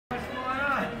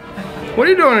What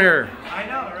are you doing here? I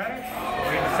know, right?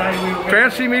 We decided we were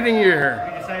Fancy meeting you here.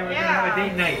 We decided we were going to have a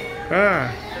date night.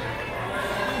 Ah.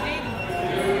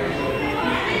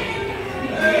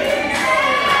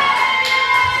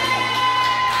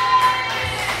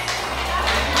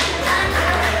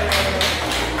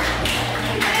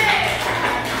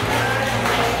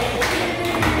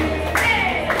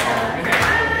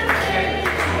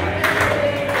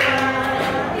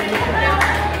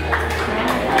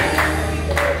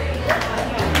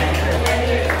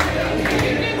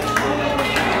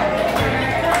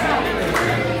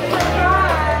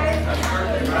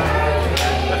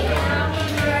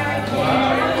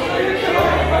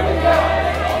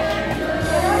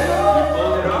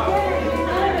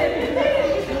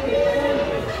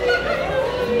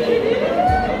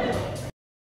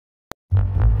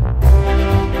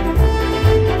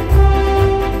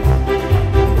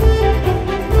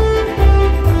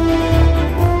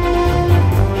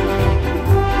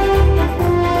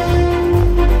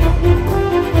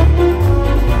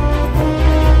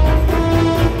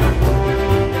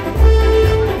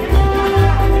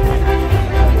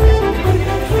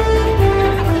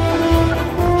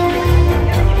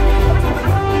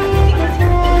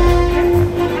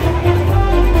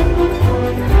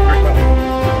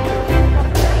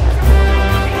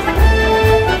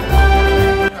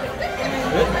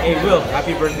 Hey Will,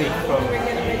 happy birthday from...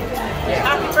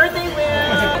 Happy birthday, Will!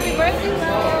 Happy birthday,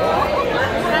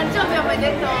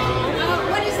 Will!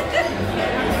 What is it?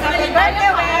 Happy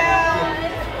birthday, Will!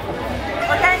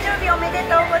 お誕生日おめで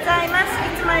とうございます。い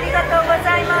つもありがとうご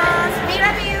ざいます。We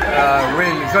love you!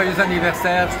 Will, joyeux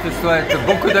anniversaire. Je te souhaite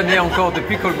beaucoup d'années encore de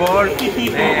pickleball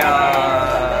et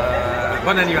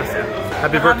bon anniversaire.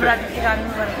 Happy birthday.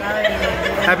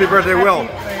 Happy birthday, Will.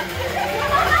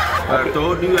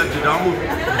 Todo nu ajudamos.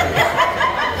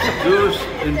 Deus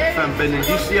van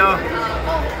benedicia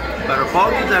para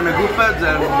pagi dan agupa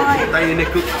dan tayo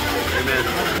nekut. Amen.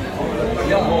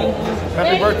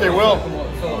 Happy birthday, Will.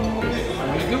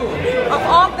 Of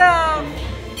all the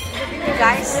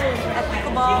guys at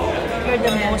Pickleball, you're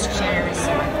the most generous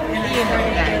one. You're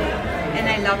the guy. And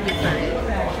I love you for it.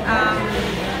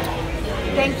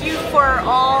 Thank you for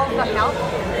all the help.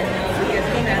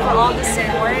 Thank you for all the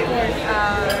support.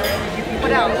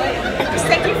 What else? Just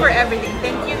thank you for everything.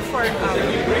 Thank you for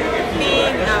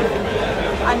being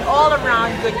an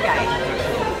all-around good guy.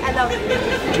 I love you.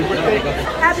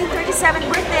 Happy 37th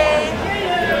birthday!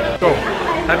 Go.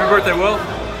 Happy birthday, Will.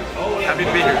 Happy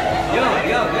to be here.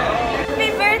 Happy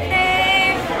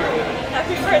birthday!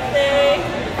 Happy birthday!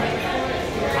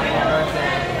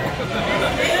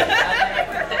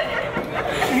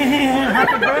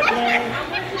 Happy birthday!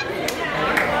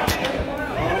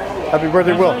 Happy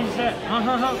birthday, Will.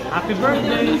 Happy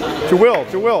birthday! To Will,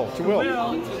 to Will, to Will.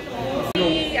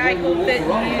 I hope that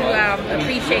you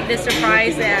appreciate this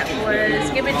surprise that was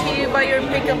given to you by your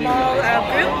Pickleball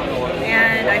group,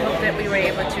 and I hope that we were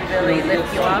able to really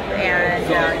lift you up and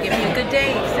give you a good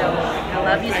day. So I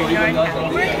love you, sweetheart.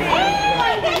 Happy birthday!